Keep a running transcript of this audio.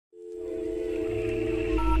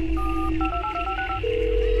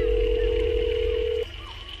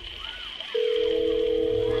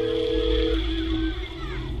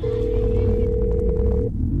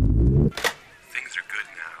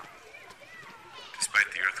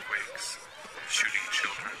the earthquakes, shooting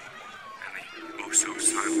children, and the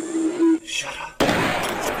oh-so-silent. Shut up.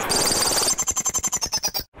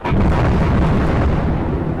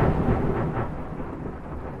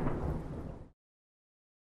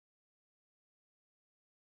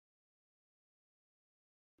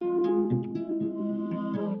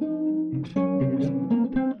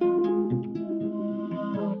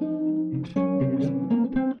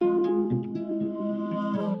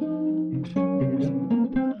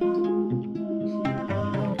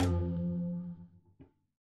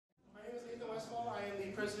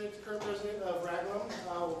 Current president of RAGLM.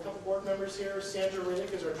 A couple board members here. Sandra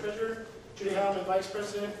Riddick is our treasurer. Judy Howman, vice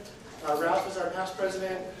president. Ralph is our past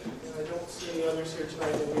president. And I don't see any others here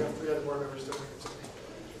tonight, and we have 3 other board members still here today.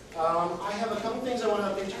 I have a couple things I want to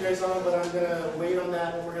update you guys on, but I'm going to wait on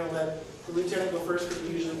that, and we're going to let the lieutenant go first, because we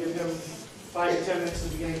usually give him 5 to 10 minutes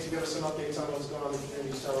at the beginning to give us some updates on what's going on in the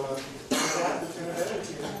community. So, with that, Lieutenant Ed, if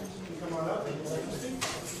you can come on up and like to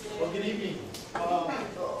speak. Well, good evening.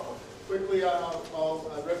 Quickly, I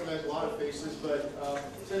recognize a lot of faces, but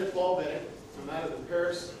Lieutenant Paul Bennett, I'm out of the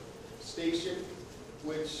Paris Station,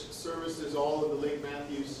 which services all of the Lake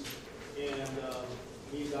Matthews and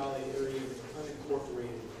Mee Valley area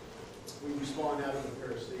unincorporated. We respond out of the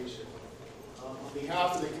Paris Station. On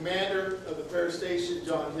behalf of the commander of the Paris Station,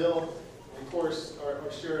 John Hill, and of course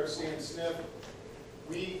our Sheriff, Stan Sniff,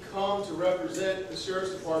 we come to represent the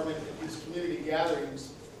Sheriff's Department at these community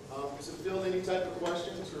gatherings to field any type of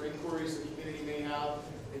questions or inquiries the community may have,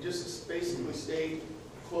 and just basically stay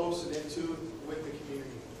close and in tune with the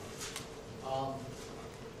community.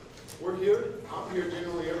 We're here. I'm here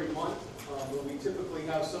generally every month, where we typically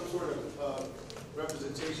have some sort of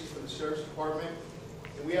representation from the Sheriff's Department.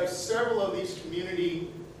 And we have several of these community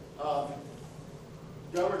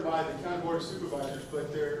governed by the County Board of Supervisors,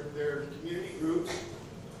 but they're community groups,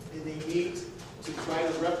 and they meet to try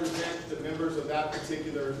to represent the members of that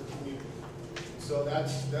particular community. So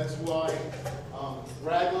that's why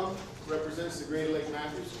RAGLM represents the Greater Lake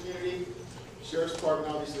Matthews community. The Sheriff's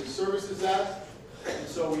Department obviously services that, and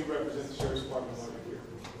so we represent the Sheriff's Department over here.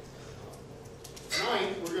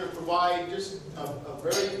 Tonight, we're going to provide just a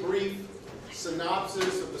very brief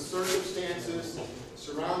synopsis of the circumstances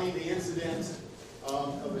surrounding the incident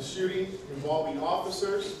of a shooting involving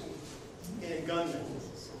officers and gunmen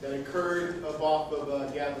that occurred up off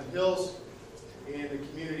of Gavin Hills and the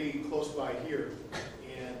community close by here.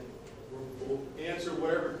 And we'll answer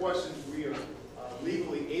whatever questions we are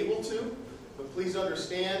legally able to, but please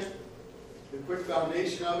understand the quick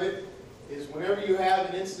foundation of it is whenever you have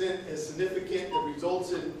an incident as significant that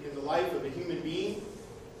results in the life of a human being,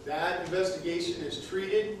 that investigation is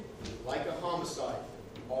treated like a homicide,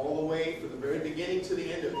 all the way from the very beginning to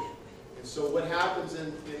the end of it. And so what happens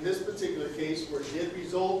in this particular case, where it did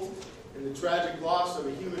result in the tragic loss of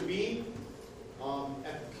a human being,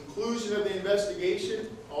 at the conclusion of the investigation,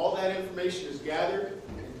 all that information is gathered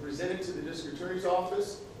and presented to the district attorney's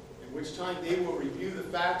office, in which time they will review the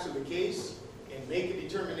facts of the case and make a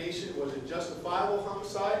determination, was it justifiable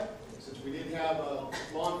homicide, since we didn't have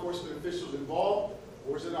law enforcement officials involved,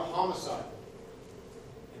 or is it a homicide?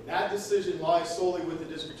 And that decision lies solely with the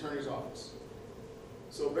district attorney's office.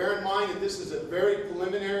 So bear in mind that this is a very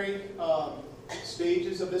preliminary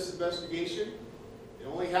stages of this investigation. It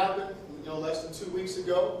only happened less than 2 weeks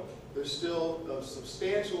ago. There's still a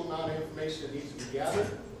substantial amount of information that needs to be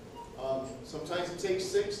gathered. Sometimes it takes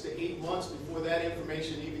 6 to 8 months before that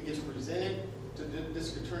information even gets presented to the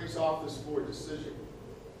district attorney's office for a decision.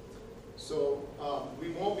 So we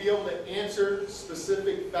won't be able to answer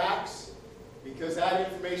specific facts because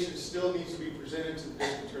that information still needs to be presented to the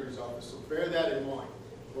district attorney's office. So bear that in mind.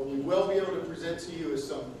 What we will be able to present to you is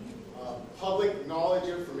some public knowledge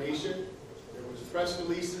information. There was press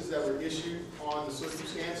releases that were issued on the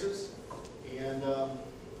circumstances. And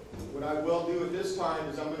what I will do at this time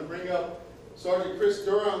is I'm going to bring up Sergeant Chris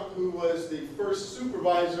Durham, who was the first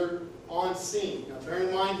supervisor on scene. Now bear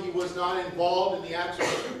in mind he was not involved in the actual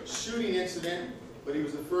shooting incident, but he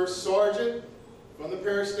was the first sergeant from the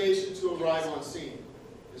Paris Station to arrive on scene.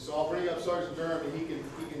 And so I'll bring up Sergeant Durham and he can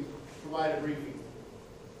provide a briefing.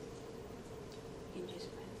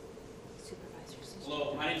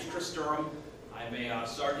 Hello, my name is Chris Durham. I'm a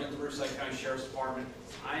sergeant at the Riverside County Sheriff's Department.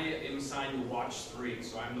 I am assigned to Watch 3,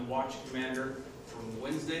 so I'm the watch commander from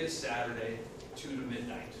Wednesday to Saturday, 2 to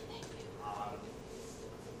midnight.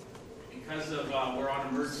 Because of we're on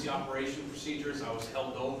emergency operation procedures, I was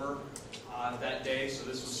held over that day, so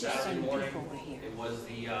this was Saturday morning. It was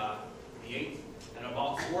the 8th, and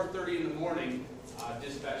about 4:30 in the morning,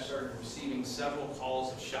 dispatch started receiving several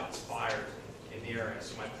calls of shots fired in the area.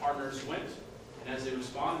 So my partners went, and as they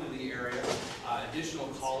responded to the area, Additional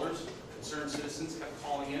callers, concerned citizens kept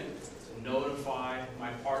calling in to notify my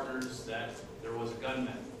partners that there was a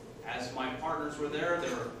gunman. As my partners were there,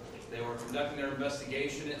 they were conducting their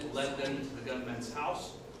investigation. It led them to the gunman's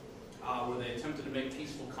house, where they attempted to make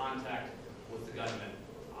peaceful contact with the gunman.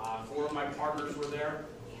 4 of my partners were there,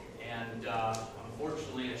 and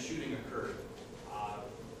unfortunately a shooting occurred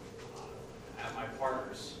at my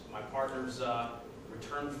partners. My partners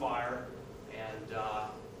returned fire, and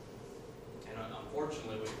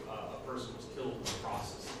unfortunately a person was killed in the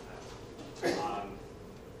process of that.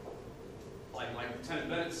 Like Lieutenant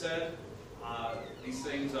Bennett said, these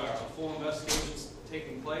things are a full investigation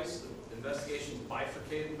taking place. The investigation is a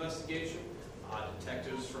bifurcated investigation.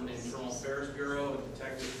 Detectives from the Internal Affairs Bureau and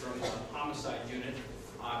detectives from the Homicide Unit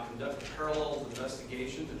conduct a parallel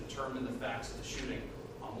investigation to determine the facts of the shooting.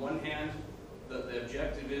 On one hand, the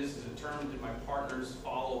objective is to determine did my partners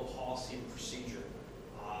follow policy and procedure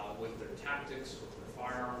with their tactics, with their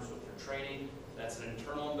firearms, with their training. That's an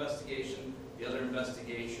internal investigation. The other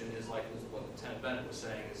investigation is like what Lieutenant Bennett was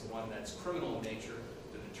saying, is the one that's criminal in nature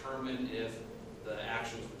to determine if the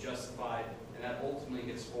actions were justified, and that ultimately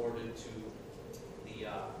gets forwarded to the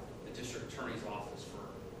district attorney's office for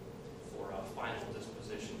final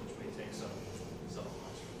disposition, which may take some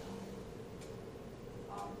months from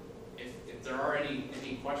now. If there are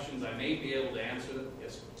any questions, I may be able to answer them.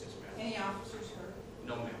 Yes, ma'am. Any officers hurt?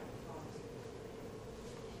 No, ma'am.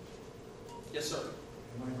 Yes, sir.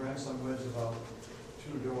 My grandson lives about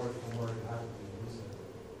 2 doors from where it happened. He said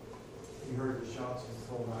he heard the shots and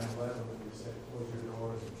told 911, and he said, close your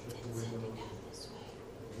doors and shut the windows.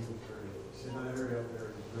 He was very, he said that area up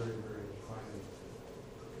there is very, very declining.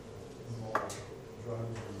 Involved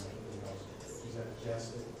drugs and everything else. He's had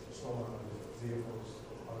gas stolen on his vehicles,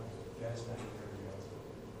 on his gas tank and everything else.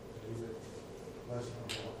 He's a lesson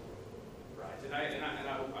on that. Right, and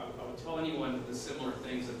I would tell anyone the similar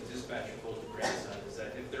things that the dispatcher told your grandson, is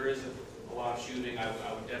that if there is a lot of shooting, I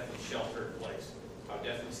would definitely shelter in place. I would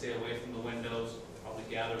definitely stay away from the windows, probably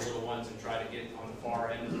gather little ones and try to get on the far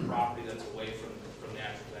end of the property that's away from the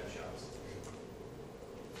actual gunshots.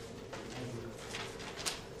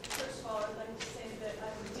 First of all, I'd like to say that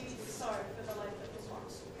I'm deeply sorry for the life that was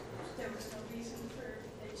lost. There was no reason for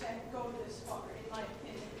it to go this far, in my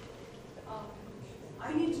opinion.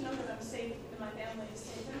 I need to know that I'm safe, and my family is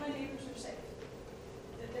safe, and my neighbors are safe.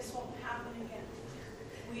 That this won't happen again.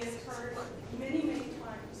 We have heard many, many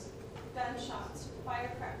times gunshots,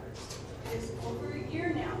 firecrackers. It is over a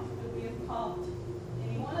year now that we have called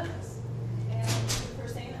any one of us. And the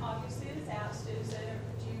first thing obviously is asked is,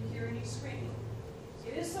 do you hear any screaming?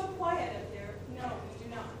 It is so quiet up there. No, we do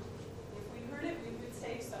not. If we heard it, we would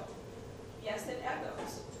say so. Yes, it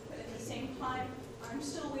echoes, but at the same time, I'm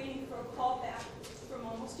still waiting for a call back from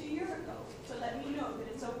almost a year ago to let me know that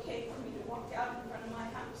it's okay for me to walk out in front of my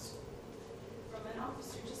house. From an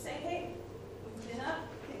officer to say, hey, we've been up,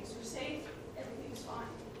 things are safe, everything's fine.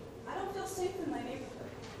 I don't feel safe in my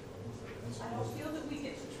neighborhood. I don't feel that we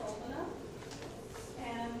get patrolled enough.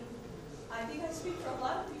 And I think I speak for a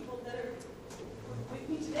lot of people that are with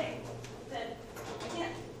me today, that,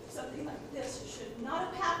 again, something like this should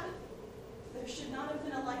not have happened. There should not have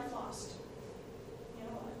been a life lost. You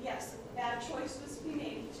know, yes, a bad choice was to be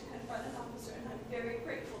made to confront an officer, and I'm very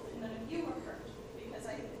grateful that none of you were hurt, because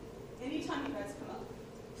anytime you guys come up,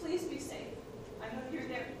 please be safe. I know you're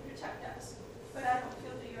there to protect us, but I don't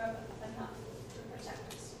feel that you're enough to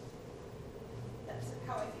protect us. That's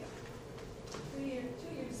how I feel. 2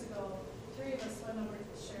 years ago, 3 of us went over to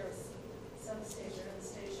the sheriff's substation or the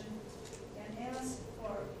station and asked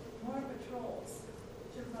for more patrols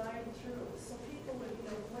to ride through so people would be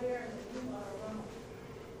aware that you are around.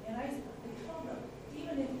 And we told them,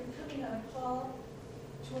 even if you're coming on a call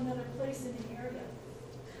to another place in the area,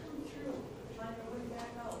 come through, find your way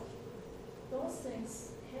back out. Those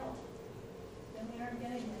things help, and we aren't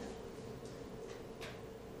getting that.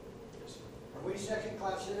 Are we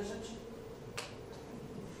second-class citizens?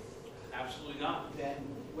 Absolutely not. Then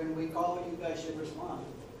when we call, you guys should respond.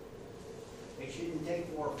 It shouldn't take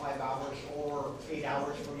 4 or 5 hours or 8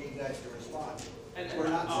 hours for you guys to respond. We're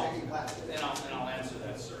not second-class citizens. And I'll answer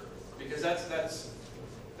that, sir, because that's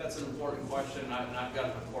an important question, and I've got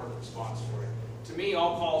an important response for you. To me,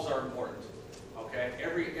 all calls are important. Okay,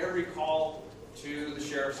 every call to the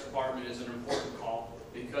sheriff's department is an important call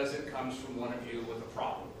because it comes from one of you with a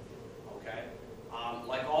problem. Okay,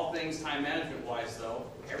 like all things time management-wise, though,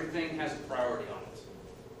 everything has a priority on it.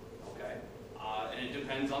 Okay, and it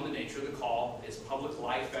depends on the nature of the call. Is public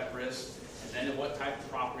life at risk? And then what type of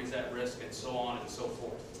property is at risk, and so on and so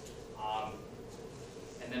forth.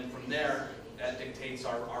 And then from there, that dictates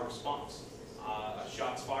our response. A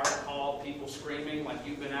shots fired call people screaming, like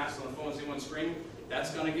you've been asked on the phone, is anyone screaming?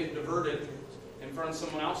 That's going to get diverted in front of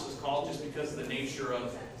someone else's call just because of the nature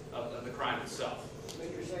of the crime itself.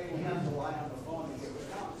 But you're saying we have to lie on the phone to get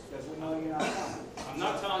response, because we know you're not coming. I'm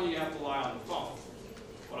not telling you you have to lie on the phone.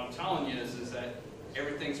 What I'm telling you is that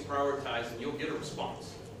everything's prioritized and you'll get a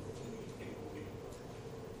response.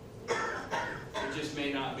 It just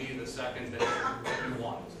may not be the second that you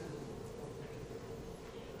want.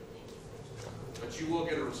 But you will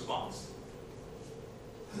get a response.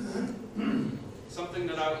 Something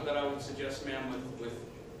that I would suggest, ma'am,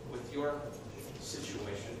 with your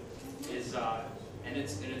situation is, and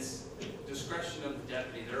it's discretion of the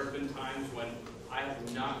deputy. There have been times when I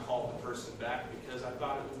have not called the person back because I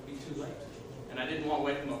thought it would be too late, and I didn't want to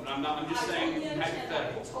wake them up. And I'm just saying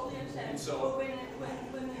hypothetical. I totally understand. And so, but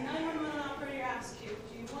when the 911 operator asks you,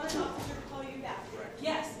 do you want an officer to call you back? Correct.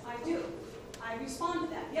 Yes, I do. I respond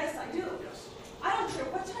to that. Yes, I do. yes. I don't care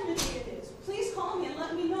what time of day it is. Please call me and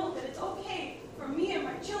let me know that it's okay for me and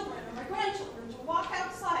my children or my grandchildren to walk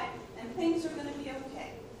outside and things are going to be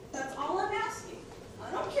okay. That's all I'm asking. I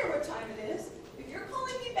don't care what time it is. If you're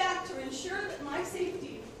calling me back to ensure that my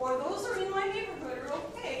safety or those who are in my neighborhood are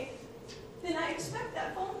okay, then I expect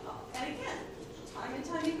that phone call. And again, time and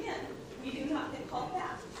time again, we do not get called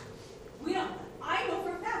back. We don't. I know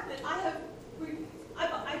for a fact that I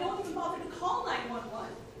don't even bother to call 911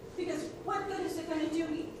 because what good is it going to do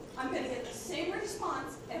me? I'm going to get the same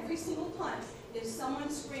response every single time. If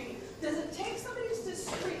someone's screaming, does it take somebody to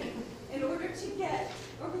scream in order to get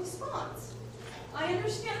a response? I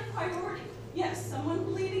understand priority. Yes, someone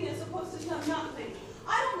bleeding as opposed to them not bleeding.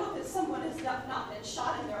 I don't know that someone has not been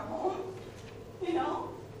shot in their home. You know,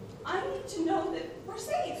 I need to know that we're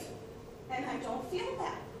safe, and I don't feel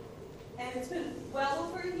that. And it's been well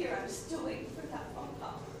over a year. I'm still waiting for that phone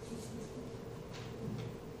call.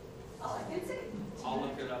 All I can say. I'll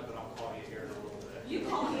look it up and I'll call you here in a little bit. You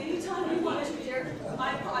call me anytime you want to, dear.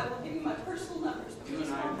 I will give you my personal numbers. You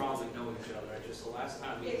and I probably know each other. Just the last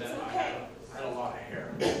time we It's met, okay. I had a lot of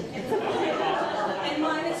hair. It's okay. And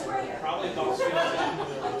mine is greater. Probably about 15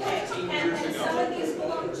 Okay. years And ago. some of these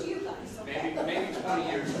belong to you guys, okay? Maybe 20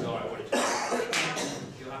 years ago I would have.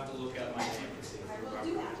 You'll have to look at my name and see if I you will remember.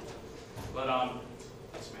 do that. But,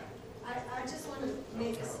 yes, ma'am. I just want to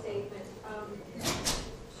make a statement.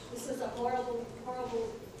 This is a horrible, horrible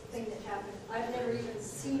thing that happened. I've never even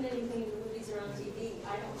seen anything in the movies or on TV.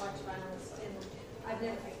 I don't watch violence, and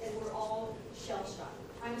and we're all shell-shocked.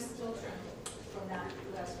 I'm still trembling from that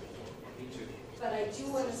last weekend. Me too. But I do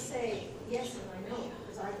want to say, yes, and I know,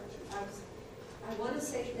 because I want to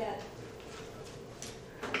say that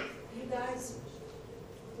you guys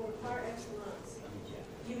were par excellence.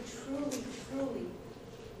 You truly, truly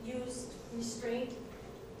used restraint,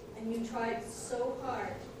 and you tried so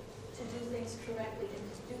hard to do things correctly and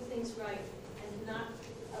to do things right and not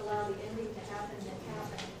allow the ending to happen that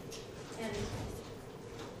happened. And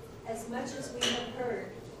as much as we have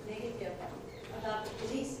heard negative about the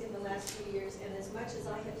police in the last few years, and as much as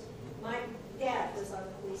my dad was on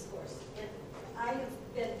the police force, and I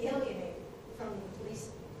have been alienated from the police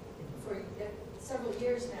for several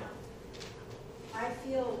years now, I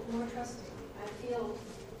feel more trusting. I feel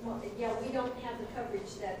more, yeah, we don't have the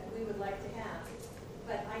coverage that we would like to have,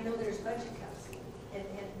 but I know there's budget cuts, and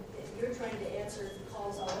if you're trying to answer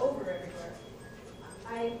calls all over everywhere,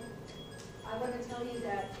 I want to tell you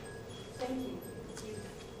that thank you.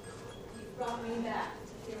 You've brought me back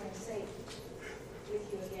to feeling safe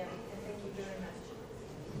with you again, and thank you very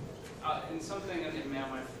much. And something, and ma'am,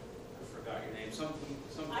 I forgot your name. Something.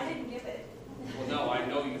 I didn't give it. Well, no, I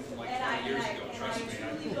know you from like 20 years ago. Trust me. And I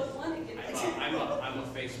truly don't want to give it. I'm a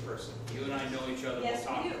face person. You and I know each other. Yes,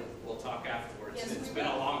 we'll talk. we do. We'll talk afterwards. Yes, It's we been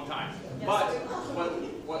will. a long time. Yes, But we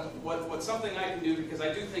will. what's something I can do, because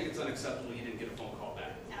I do think it's unacceptable you didn't get a phone call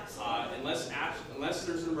back. Absolutely. Unless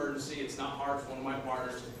there's an emergency, it's not hard for one of my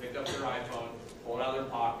partners to pick up their iPhone, pull it out of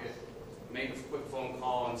their pocket, make a quick phone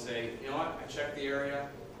call and say, you know what, I checked the area,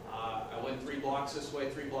 I went 3 blocks this way,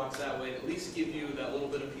 3 blocks that way, and at least give you that little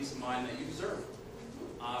bit of peace of mind that you deserve.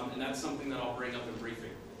 And that's something that I'll bring up in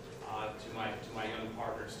briefing to my young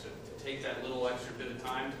partners to take that little extra bit of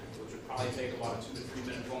time, which would probably take about a 2 to 3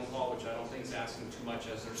 minute phone call, which I don't think is asking too much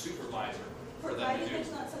as their supervisor for them to Provided do.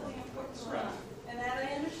 it's not something important going Right. on. And that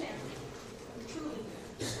I understand. Truly.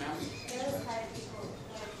 Yes, ma'am? There's quite a few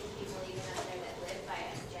people even out there that live by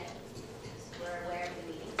Jen. We're aware of the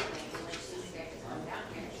meetings going, and like she's scared to come down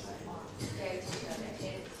here. Scared to show their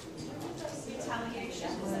kids.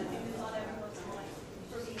 Retaliation, I think is on everyone's mind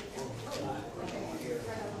for being Is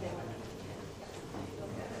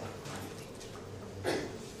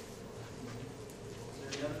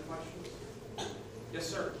there any other questions? Yes,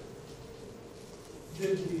 sir.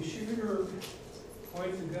 Did the shooter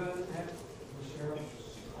point the gun at the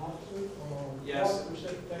sheriff's officer, or Yes. what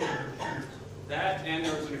precipitated the shooting? That, and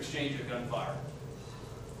there was an exchange of gunfire.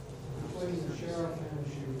 Between the sheriff and the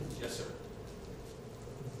shooter? Yes, sir.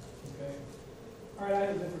 Okay. All right, I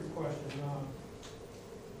have a different question.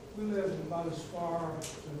 We live about as far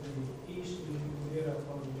to the east as you can get up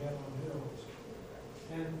on the Yellowstone Hills.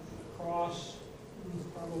 And across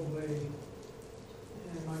probably,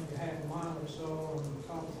 it might be half a mile or so on the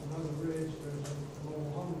top of another ridge, there's a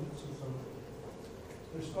mobile home that's authority.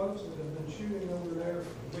 There's folks that have been shooting over there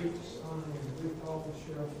for weeks on end. We've called the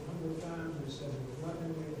sheriff a number of times. They said there's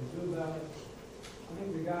nothing we can do about it. I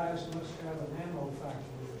think the guys must have an ammo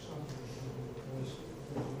factory or something, because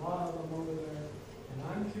there's a lot of them over there. And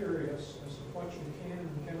I'm curious as to what you can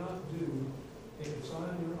and cannot do if it's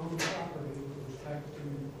on your own property with respect to,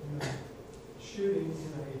 shooting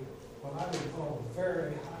in a, what I would call a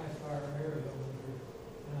very high fire area over here.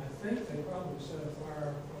 And I think they probably set a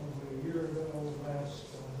fire probably a year ago, last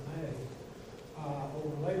May,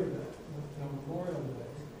 over Labor Day, Memorial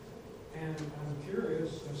Day. And I'm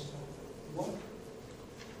curious as to what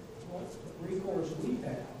recourse we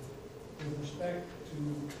have with respect to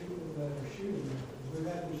people that are shooting. We've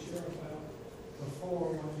had the sheriff out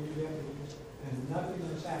before, one of your deputies, and nothing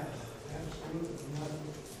has happened. Absolutely nothing.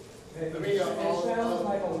 It sounds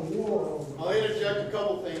like a war. I'll interject a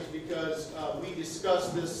couple things because we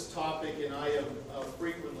discuss this topic and I am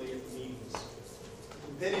frequently at the meetings.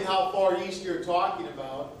 Depending how far east you're talking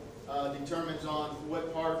about determines on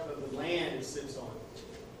what part of the land it sits on.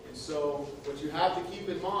 And so what you have to keep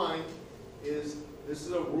in mind is this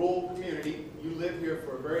is a rural community. You live here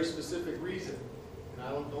for a very specific reason.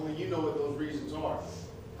 And only you know what those reasons are.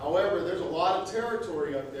 However, there's a lot of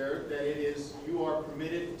territory up there that you are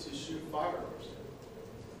permitted to shoot firearms.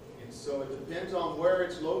 And so it depends on where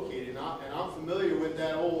it's located. And I'm familiar with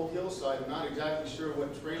that old hillside. I'm not exactly sure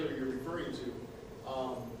what trailer you're referring to.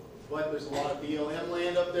 But there's a lot of BLM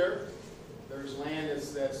land up there. There's land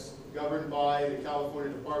that's governed by the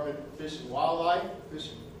California Department of Fish and Wildlife. It's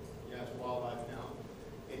wildlife now.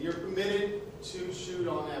 And you're permitted to shoot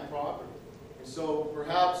on that property. And so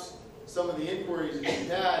perhaps some of the inquiries that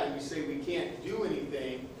you've had and you say we can't do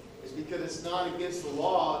anything is because it's not against the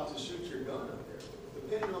law to shoot your gun up there,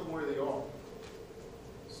 depending on where they are.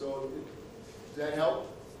 So, does that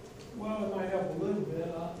help? Well, it might help a little bit.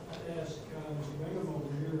 I'd ask Mr. Bingham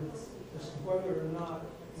over here as to whether or not,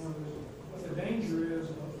 what the danger is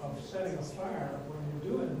of setting a fire when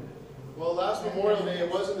you're doing that. Well, last Memorial Day,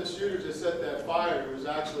 it wasn't the shooters that set that fire. It was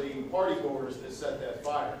actually party goers that set that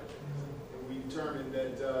fire. And we determined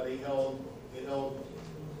that they held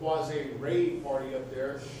quasi-raid party up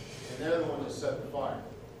there, and they're the ones that set the fire.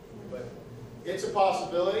 But it's a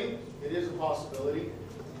possibility. It is a possibility.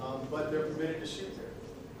 But they're permitted to shoot there.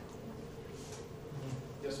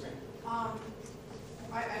 Yes, ma'am.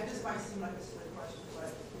 This might seem like a silly question,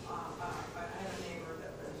 but I have a neighbor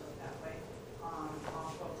that lives up that way,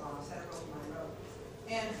 off of Santa Rosa Mine Road.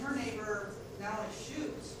 And her neighbor not only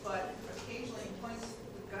shoots, but occasionally points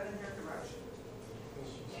the gun in her direction.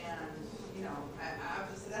 And,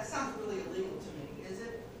 that sounds really illegal to me, is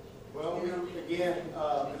it? Well, again,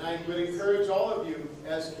 and I would encourage all of you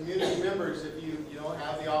as community members, if you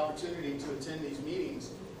have the opportunity to attend these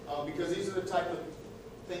meetings, because these are the type of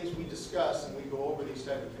things we discuss and we go over these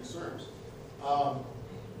type of concerns.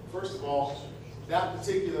 First of all, that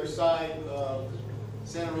particular side of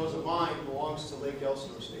Santa Rosa Mine belongs to Lake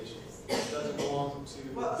Elsinore Station. It doesn't belong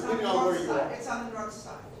to, well, depending on where you are. It's on the north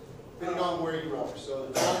side. Depending on where you are. So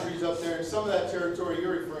the boundaries up there, and some of that territory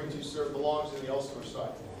you're referring to, sir, belongs to the Elsinore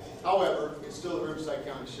side. However, it's still the Riverside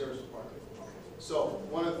County Sheriff's Department. So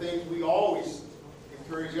one of the things we always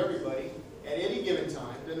encourage everybody, at any given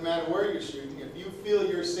time, doesn't matter where you're shooting, if you feel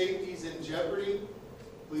your safety is in jeopardy,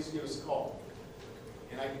 please give us a call.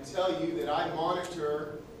 And I can tell you that I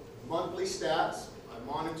monitor monthly stats. I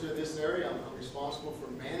monitor this area. I'm responsible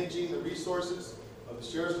for managing the resources of the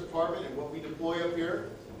Sheriff's Department and what we deploy up here.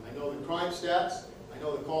 I know the crime stats. I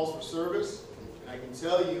know the calls for service. And I can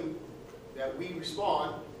tell you that we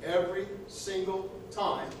respond every single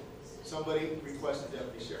time somebody requests a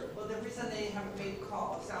deputy sheriff. Well, the reason they haven't made a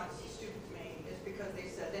call, it sounds stupid to me, is because they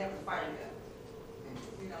said they haven't fired yet.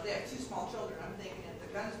 They have 2 small children. I'm thinking if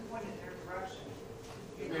the gun is pointed in their direction.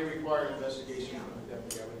 It may require an investigation from the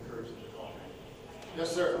deputy. I would encourage them to call.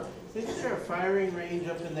 Yes, sir. Isn't there a firing range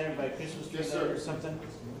up in there by Christmas tree Yes, sir. or something?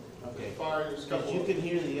 Okay. Because you can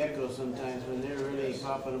hear the echo sometimes when they're really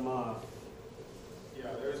popping them off.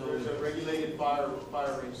 Yeah, there's a regulated fire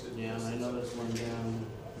range. Yeah, I know there's one down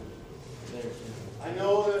there too. I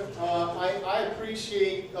know that I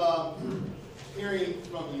appreciate hearing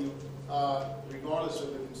from you, regardless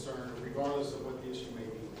of the concern, regardless of what the issue may be.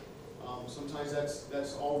 Sometimes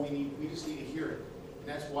that's all we need. We just need to hear it, and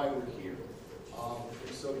that's why we're here.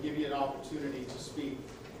 And so to give you an opportunity to speak.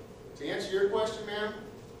 To answer your question, ma'am,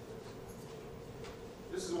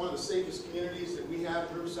 this is one of the safest communities that we have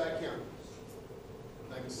in Riverside County.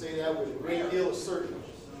 And I can say that with a great deal of certainty.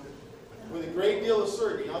 With a great deal of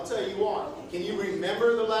certainty. I'll tell you why. Can you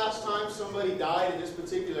remember the last time somebody died in this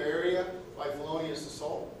particular area by felonious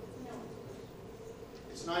assault? No.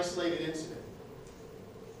 It's an isolated incident.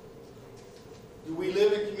 Do we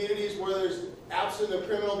live in communities where there's absence of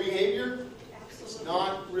criminal behavior? Absolutely. It's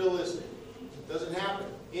not realistic. It doesn't happen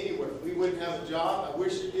anywhere. We wouldn't have a job. I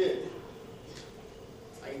wish it did.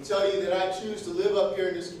 I can tell you that I choose to live up here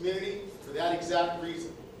in this community for that exact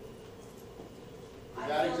reason. For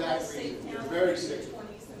that exact reason. You're very safe.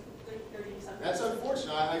 That's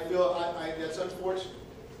unfortunate. I feel that's unfortunate.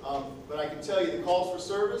 But I can tell you the calls for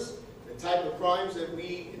service, the type of crimes that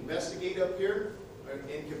we investigate up here,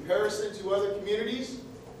 in comparison to other communities,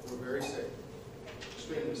 we're very safe.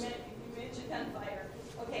 Extremely safe. You mentioned gunfire.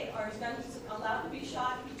 Okay, are guns allowed to be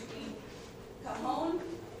shot between Cajon,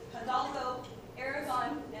 Hidalgo,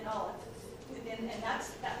 Aragon, and Olive? And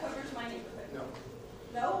that covers my neighborhood. No.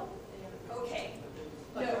 No? Okay.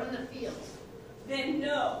 But No. we're in the fields. Then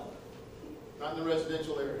no. Not in the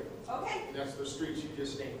residential area. Okay. And that's the streets you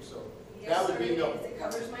just named. So Yes, that would sir, be it no. is. It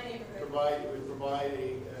covers my neighborhood. It would provide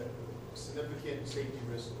a significant safety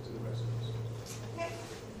risk to the residents. Okay.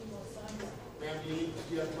 Ma'am, do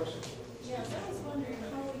you have a question? Yes, I was wondering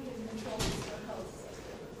how we can control these drug houses up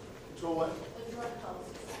there. Control what? The drug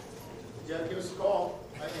houses. You gotta give us a call.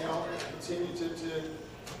 I continue to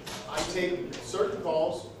I take certain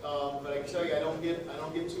calls, but I can tell you I don't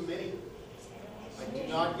get too many. I do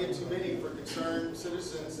not get too many for concerned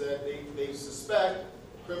citizens that they suspect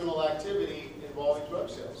criminal activity involving drug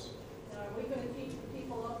sales. Now, are we going to keep the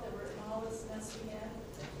people up that were in all this mess we had?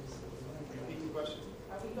 Repeat the question.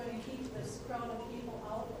 Are we going to keep this crowd of people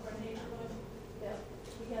out of our neighborhood that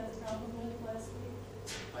we had the problem with last week?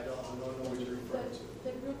 I don't know what you're referring to.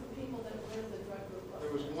 The group of people that were the drug group.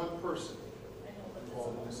 There was one person I know, but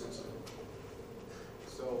involved in this incident.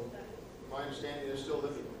 So my understanding, they're still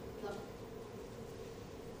living.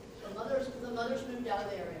 The mothers moved out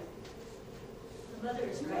of the area. The mother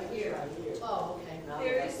is right here. Oh, okay.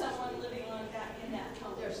 There is someone living in that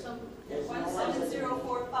home. There's some.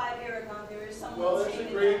 17045 Aragon, there is someone Well, staying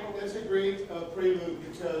in that home. that's a great prelude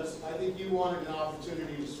because I think you wanted an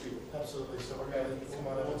opportunity to speak. Absolutely. So we're going to come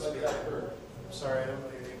on and Let's let that occur. I'm sorry, I don't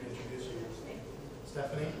know your name to introduce you.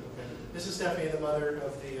 Stephanie? Okay. This is Stephanie, the mother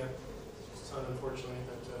of the son, unfortunately,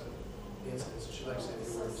 that the incident. So she'd like to say a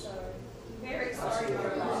few So words. sorry. Very sorry,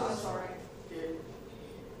 Absolutely. I'm so sorry.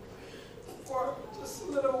 For just a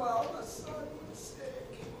little while, my son was sick.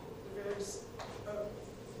 He was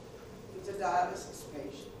a dialysis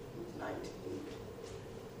patient. He was 19.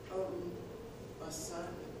 My son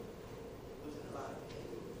was in a lot of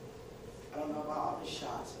pain. I don't know about all the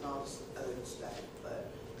shots and all this other stuff, but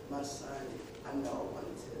my son, I know,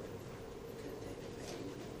 wanted to couldn't take the pain.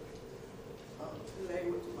 He lay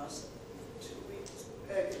with my son for 2 weeks,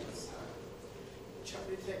 begging my son. He tried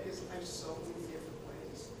to take his life so many different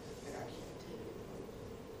ways, and I can't take it.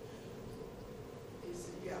 He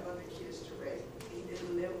said, you have other kids to raise. He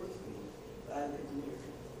didn't live with me, but I live near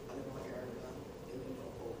him. I live on Aragon in the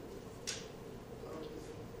Novo.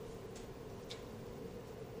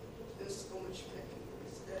 There's so much pain in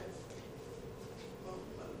his death.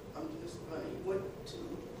 I'm just gonna, he went to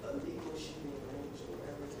a legal shooting range or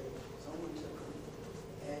wherever someone took him,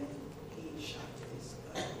 and he shot his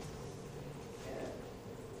gun. And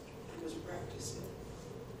he was practicing,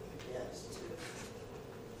 I guess,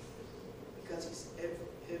 because he said,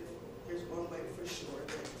 if there's one way for sure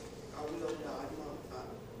that I will die,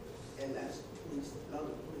 and that's police,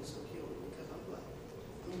 another police will kill me because I'm black.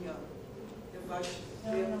 I'm young. If I should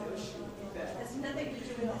live, they'll shoot me back. Has nothing to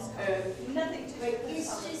do with this. And Nothing to do with this.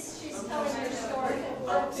 She's telling her story.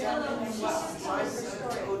 I'm telling you She's what just my telling her son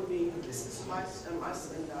story. told me. This is my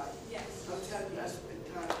son died. Yes. I'm telling you, I spent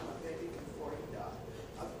time with my baby before he died.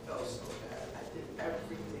 I felt so bad. I did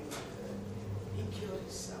everything I could. He killed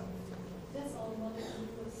himself. That's all mother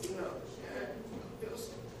was. You know, and I feel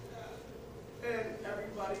so bad. And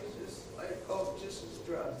everybody's just like, oh, just as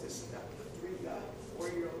drugs. This is not the 3 guy,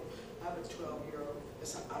 4-year-old. I have a 12-year-old.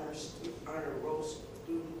 It's an honor roll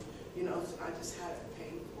student. You know, so I just had a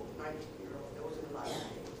painful 19-year-old that was in a lot of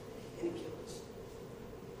pain, and he killed us.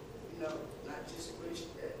 You know, and I just wish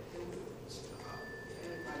that him would stop,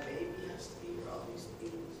 and my baby has to hear all these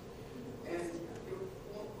things, and it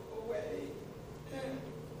won't go away. And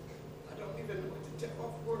I don't even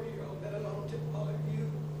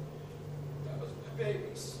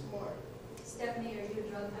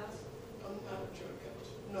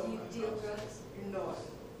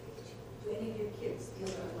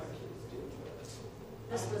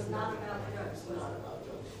This was not about drugs, It's was not it? about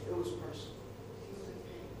drugs. It was personal. He was in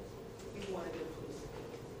pain. He wanted the police.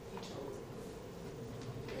 He told them.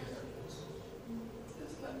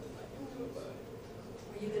 There's nothing I can do about it.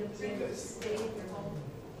 Were you going to bring him to stay in your home?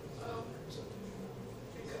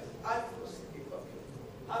 Because I feel sick of him.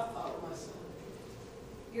 I follow my son.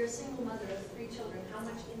 You're a single mother of 3 children. How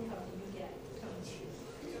much income do you get?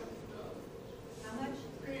 How much?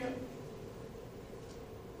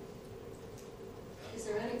 Is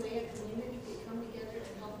there any way a community could come together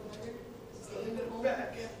and help a mother stay in their home?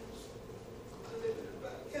 Back house. I live in the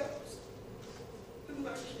back house. With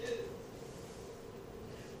my kid.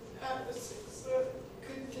 I have a 6 son.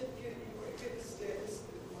 Couldn't get anywhere. Couldn't stand his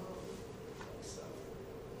mom. Suffering.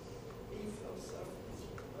 He felt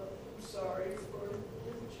suffering. I'm sorry for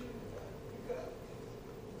what you got.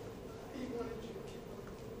 He wanted you to keep him.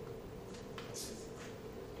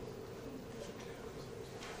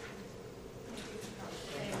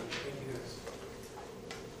 Thank you guys.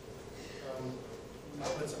 I'll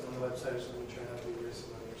put something on the website or something, try not to be raising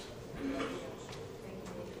money or something.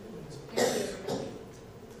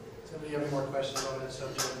 Does anybody have any more questions on that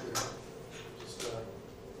subject, or just,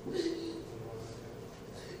 move on?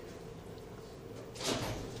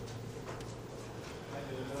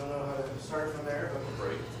 I don't know how to start from there,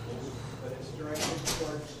 But it's directed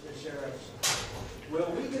towards the sheriffs.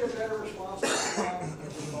 Will we get a better response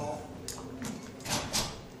if we call?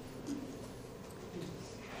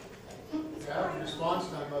 The average response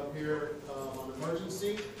time up here on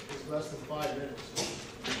emergency is less than 5 minutes.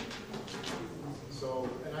 So,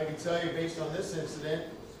 and I can tell you based on this incident,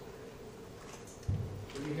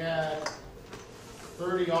 we had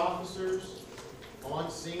 30 officers on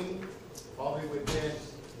scene, probably within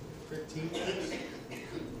 15 minutes.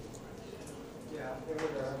 Yeah, they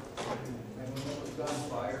were there. And when it was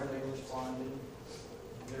gunfire, they responded.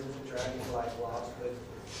 There was a tragic life loss, but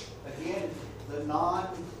again, the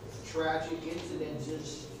non-tragic incidents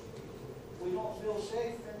is, we don't feel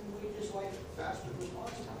safe and we just like faster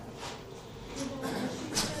response time.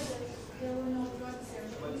 She said that there were no drugs there,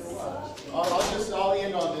 but we saw. I'll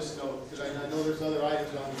end on this note, because I know there's other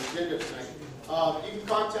items on the agenda tonight. You can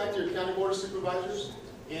contact your county board of supervisors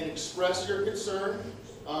and express your concern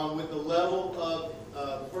with the level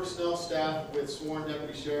of personnel staff with sworn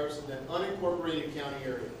deputy sheriffs in the unincorporated county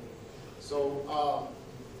area. So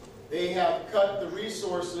they have cut the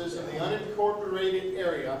resources in the unincorporated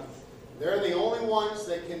area. They're the only ones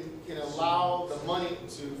that can allow the money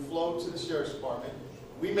to flow to the sheriff's department.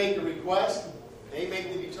 We make a request, they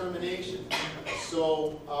make the determination.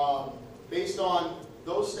 So based on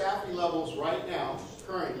those staffing levels right now,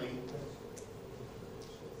 currently,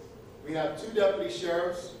 we have 2 deputy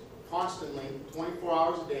sheriffs constantly, 24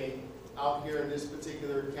 hours a day, out here in this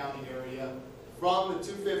particular county area, from the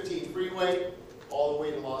 215 freeway all the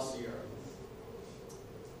way to La Sierra.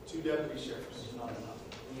 2 deputy sheriffs. It's not enough.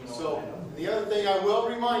 So, the other thing I will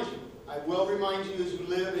remind you is you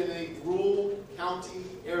live in a rural county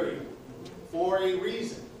area for a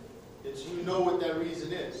reason, that you know what that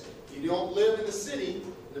reason is. You don't live in the city,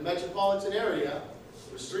 in the metropolitan area,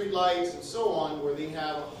 with street lights and so on, where they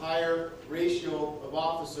have a higher ratio of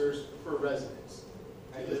officers per residence.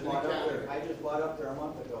 I just bought up there a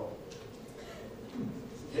month ago.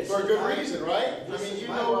 For a good reason, right? I mean, you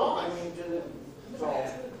know why. So,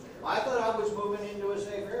 I thought I was moving into a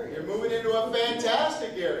safe area. You're moving into a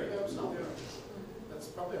fantastic area. That's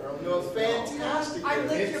probably our only. No, a fantastic I've area.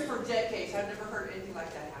 lived here for decades. I've never heard anything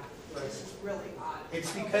like that happen. This is really odd.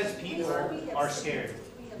 It's because people are scared.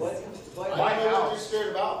 But I don't know what you're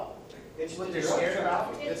scared about. it's What the they're drug scared about?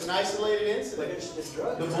 trafficking. It's an isolated But incident. it's the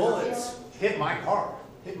drug. The bullets hit my car,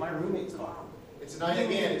 hit my roommate's car. It's an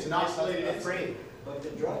isolated incident. Afraid. But the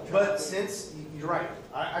drug trafficking. But since, you're right,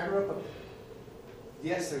 I grew up up there.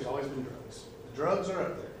 Yes, there's always been drugs. The drugs are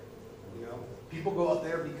up there, you know. People go up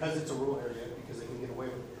there because it's a rural area, because they can get away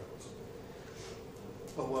with the drugs.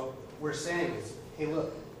 But what we're saying is, hey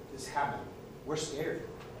look, this happened. We're scared.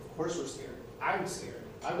 Of course we're scared. I'm scared.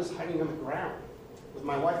 I was hiding on the ground with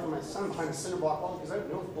my wife and my son behind a cinder block wall because I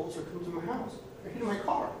didn't know if bullets were coming to my house. They're hitting my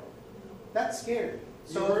car. That's scary.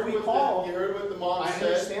 So if we call, You heard what the mom I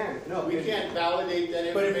said? understand. No, We can't validate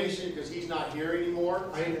that But if we- information because he's not here anymore.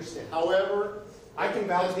 I understand. However, I can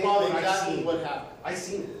that's validate probably what I've exactly seen. what happened. I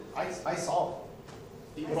seen it. I saw it.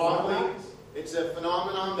 He probably, it's a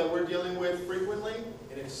phenomenon that we're dealing with frequently,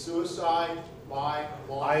 and it's suicide by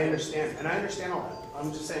law. I understand, and I understand all that.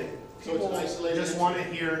 I'm just saying, So it's an people isolated just want to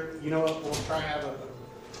hear, you know what, we'll try to have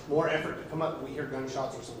more effort to come up and we hear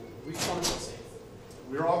gunshots or something. We just want to feel safe.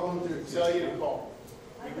 We're all going through it. Tell you to call.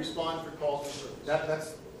 We respond for calls and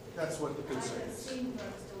service. That's what the I concern haven't is. seen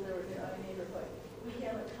drugs delivered in our neighborhood. We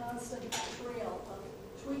constant trail of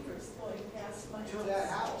tweakers going past my To house. that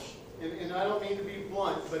house. And I don't mean to be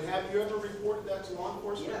blunt, but have you ever reported that to law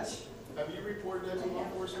enforcement? Yes. Have you reported that to law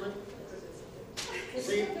enforcement? It's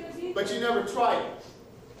See, not gonna be- but you never tried it.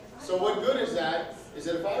 So what good is that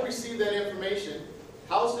if I receive that information,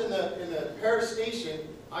 housed in the parish station,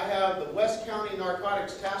 I have the West County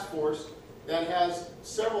Narcotics Task Force that has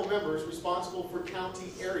several members responsible for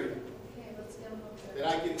county area. Okay, let's get them up there.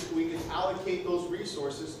 That we can allocate those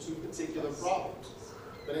resources to particular problems.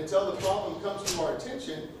 But until the problem comes to our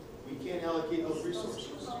attention, we can't allocate those resources.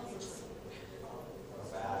 Or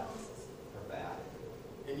bad. Or bad.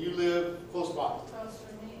 And you live close by. Across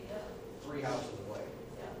from me, yeah, 3 houses away.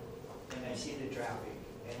 yeah. And I see the traffic.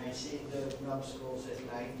 And I see the numbskulls at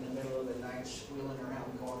night, in the middle of the night, squealing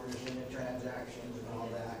around corners in the transactions and all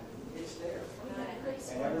that. It's there.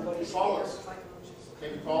 And everybody's Call scared. us. Can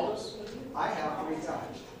you call us? I have 3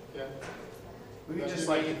 times. Yeah. We would just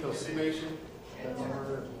like get those information. And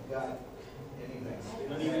never got anything.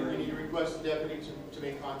 You need to request a deputy to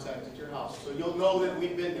make contact at your house. So you'll know that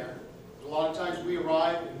we've been there. A lot of times we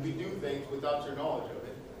arrive and we do things without your knowledge of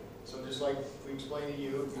it. So just like we explained to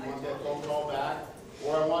you, if you want that phone call back,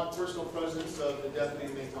 or I want personal presence of the deputy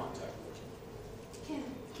to make contact. Can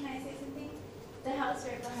I say something? The house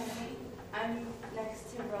right behind me, I'm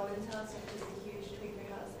next to Roland's house, which is a huge tweaker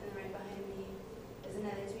house, and right behind me is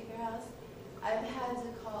another tweaker house. I've had to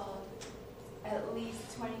call at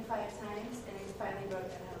least 25 times, and I finally broke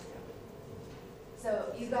that house down.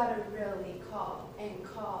 So you gotta really call and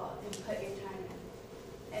put your time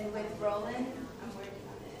in. And with Roland, I'm working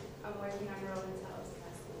on it. I'm working on Roland's house.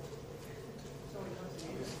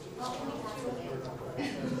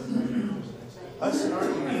 Us in our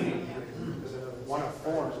community want to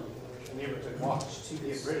form a neighborhood watch to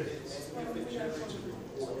get rid of this.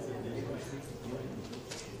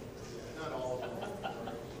 Not all of them.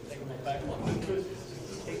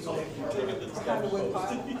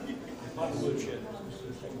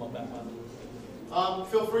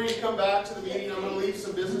 Feel free to come back to the meeting. I'm going to leave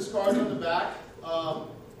some business cards on the back. And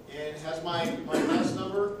it has my desk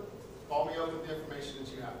number. Call me up with the information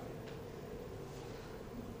that you have.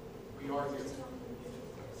 We are here.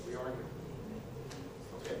 We are here.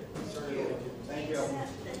 Okay. Sorry. Thank you.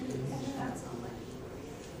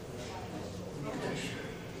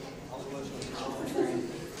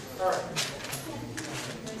 All right.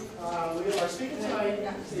 Our speaker tonight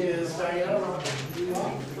is Diana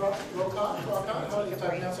Rocotte. How do you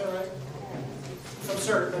pronounce that right? I'm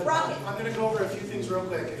sorry. I'm going to go over a few things real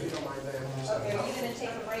quick, if you don't mind, Diana. Okay, are you gonna take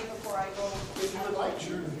a break before I go? If you would like,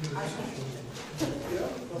 sure. Yeah,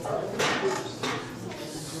 no problem.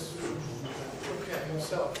 Okay,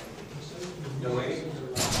 so.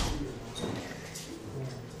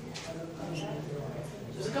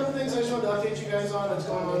 There's a couple things I just wanted to update you guys on that's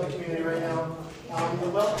going on in the community right now. The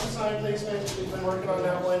welcome sign placement, we've been working on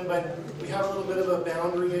that one, but we have a little bit of a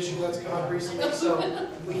boundary issue that's come up recently, so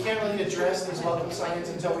we can't really address these welcome signs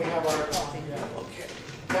until we have our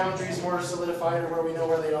boundaries more solidified or where we know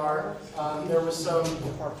where they are. There was some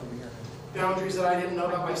boundaries that I didn't know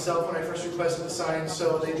about myself when I first requested the signs,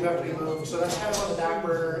 so they do have to be moved. So that's kind of on the back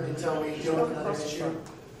burner until we deal with another issue,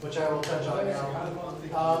 which I will touch on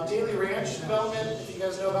now. Daily Ranch development, if you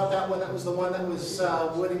guys know about that one, that was the one that was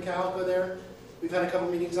Wood and Calico there. We've had a couple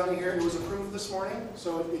meetings on it here. It was approved this morning,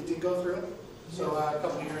 so it did go through. So a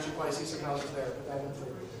couple of years, you'll probably see some houses there, but that went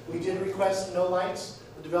through. We did request no lights.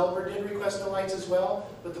 The developer did request no lights as well,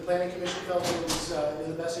 but the planning commission felt it was in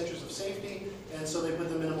the best interest of safety, and so they put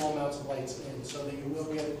the minimal amounts of lights in, so that you will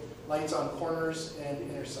get lights on corners and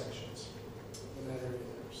intersections in that area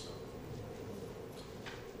there. So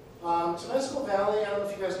Temescal Valley, I don't know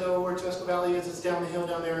if you guys know where Temescal Valley is. It's down the hill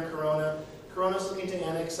down there in Corona. Corona's looking to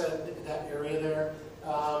annex that area there.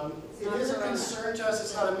 It is a concern to us.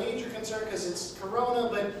 It's not a major concern because it's Corona,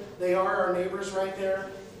 but they are our neighbors right there.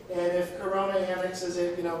 And if Corona annexes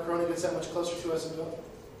it, you know, Corona gets that much closer to us.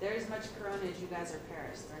 They're as much Corona as you guys are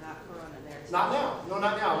Paris. They're not Corona. They're Not now. No,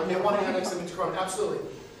 not now. But they want to annex them into Corona. Absolutely.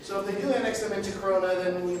 So if they do annex them into Corona,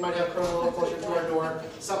 then we might have Corona a little closer to our door.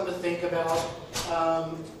 Something to think about.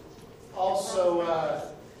 Also,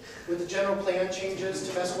 with the general plan changes,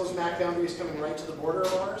 Temescal's MAC boundary is coming right to the border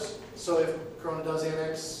of ours. So if Corona does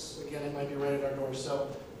annex, again, it might be right at our door. So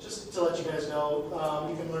just to let you guys know,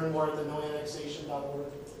 you can learn more at the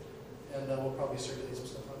noannexation.org. And we'll probably circulate some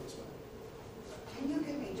stuff on this one. Can you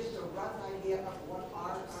give me just a rough idea of what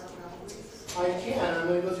are our boundaries? I can. I'm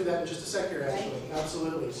going to go through that in just a sec here, actually.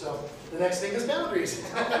 Absolutely. So the next thing is boundaries.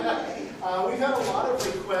 We've had a lot of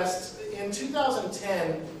requests. In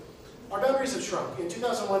 2010, our boundaries have shrunk. In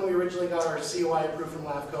 2001, we originally got our COI approved from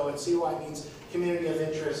LAFCO, and COI means Community of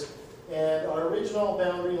Interest. original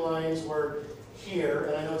boundary lines were here,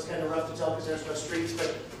 and I know it's kind of rough to tell because there's no streets,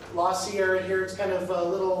 but La Sierra here, it's kind of a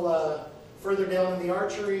little further down in the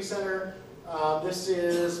archery center. This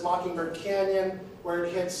is Mockingbird Canyon, where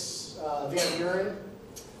it hits Van Buren.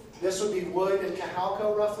 This would be Wood and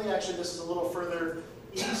Cajalco, roughly. Actually, this is a little further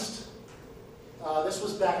east. This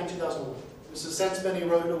was back in 2001. This has since been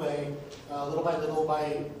eroded away, little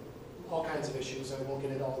by all kinds of issues. I won't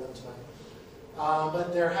get into all of them tonight.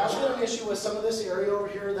 But there has been an issue with some of this area over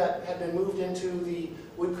here that had been moved into the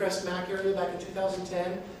Woodcrest MAC area back in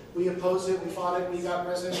 2010. We opposed it, we fought it, we got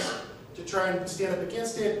residents to try and stand up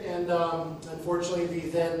against it, and unfortunately the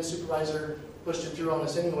then supervisor pushed it through on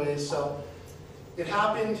us anyways. So it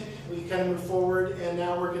happened, we kind of moved forward, and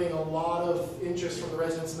now we're getting a lot of interest from the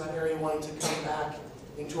residents in that area wanting to come back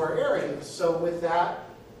into our area. So with that,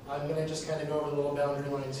 I'm going to just kind of go over the little boundary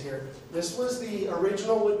lines here. This was the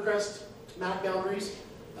original Woodcrest MAC boundaries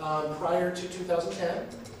prior to 2010.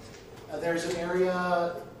 There's an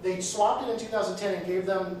area, they swapped it in 2010 and gave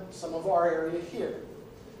them some of our area here.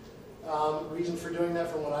 Reason for doing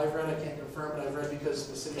that, from what I've read, I can't confirm, but I've read because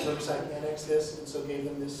the city website annexed this and so gave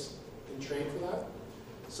them this in trade for that.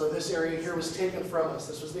 So this area here was taken from us.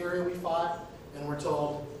 This was the area we fought, and we're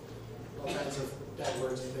told all kinds of bad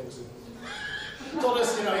words and things. And told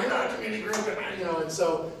us, you know, you're not a community group, you know, and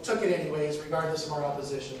so took it anyways, regardless of our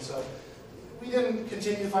opposition. So we didn't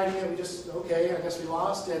continue fighting it. We just, okay, I guess we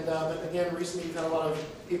lost. And but again, recently we've had a lot of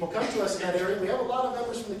people come to us in that area. We have a lot of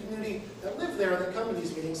members from the community that live there that come to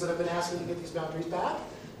these meetings that have been asking to get these boundaries back.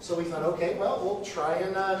 So we thought, okay, well, we'll try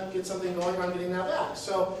and get something going on getting that back.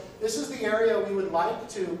 So this is the area we would like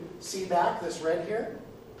to see back, this red here,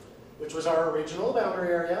 which was our original boundary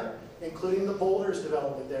area, including the Boulders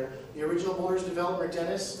development there. The original Boulders developer,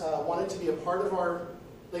 Dennis, wanted to be a part of our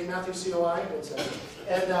Lake Matthew COI,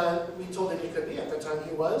 and we told him he could be. At that time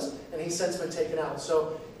he was, and he's since been taken out.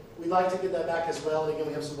 So we'd like to get that back as well. Again,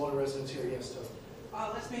 we have some Boulder residents here, yes, Toby.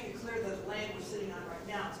 Let's make it clear that the land we're sitting on right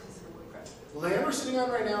now is considered Woodcrest. The land we're sitting on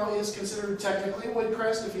right now is considered technically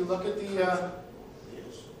Woodcrest. If you look at the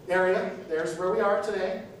area, there's where we are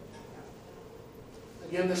today.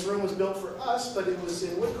 Again, this room was built for us, but it was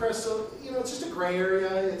in Woodcrest, so, you know, it's just a gray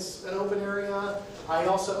area. It's an open area. I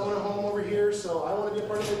also own a home over here, so I want to be a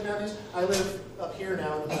part of Lake Matthews. I live up here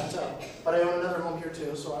now in the plateau, but I own another home here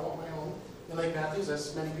too, so I want my home in Lake Matthews,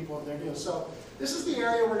 as many people up there do. So this is the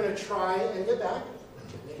area we're going to try and get back.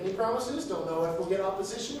 Can't make any promises. Don't know if we'll get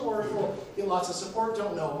opposition or if we'll get lots of support.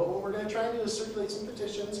 Don't know. But what we're going to try and do is circulate some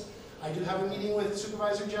petitions. I do have a meeting with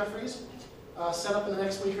Supervisor Jeffries set up in the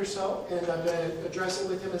next week or so, and I'm going to address it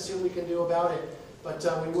with him and see what we can do about it. But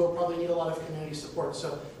we will probably need a lot of community support.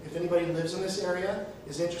 So if anybody lives in this area,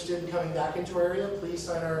 is interested in coming back into our area, please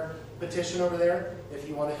sign our petition over there. If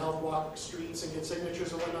you want to help walk streets and get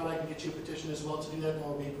signatures and whatnot, I can get you a petition as well to do that, and it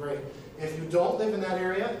will be great. If you don't live in that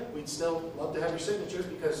area, we'd still love to have your signatures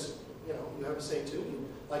because, you know, you have a say too. You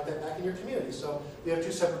like that back in your community. So we have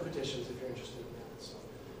 2 separate petitions if you're interested in that. So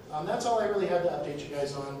that's all I really had to update you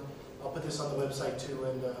guys on. I'll put this on the website too,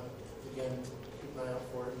 and again, keep an eye out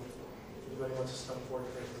for it. If anybody wants to stop for it,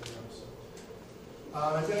 great. So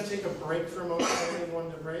I'm going to take a break for a moment. Anyone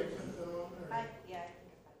to break?